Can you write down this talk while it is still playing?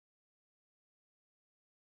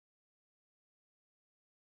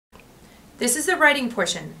This is the writing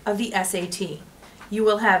portion of the SAT. You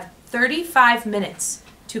will have 35 minutes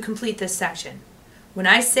to complete this section. When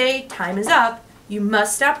I say time is up, you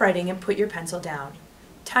must stop writing and put your pencil down.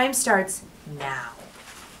 Time starts now.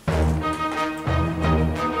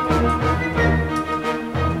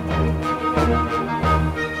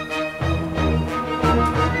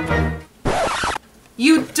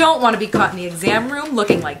 You don't want to be caught in the exam room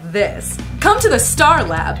looking like this. Come to the Star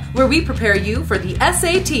Lab, where we prepare you for the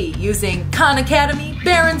SAT using Khan Academy,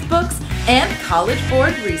 Barron's books, and College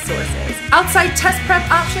Board resources. Outside test prep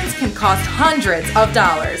options can cost hundreds of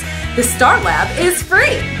dollars. The Star Lab is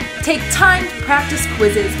free. Take timed practice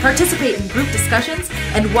quizzes, participate in group discussions,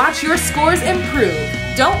 and watch your scores improve.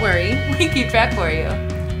 Don't worry, we keep track for you.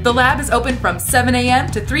 The lab is open from 7 a.m.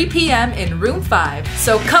 to 3 p.m. in room 5,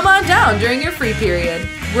 so come on down during your free period.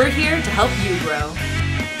 We're here to help you grow.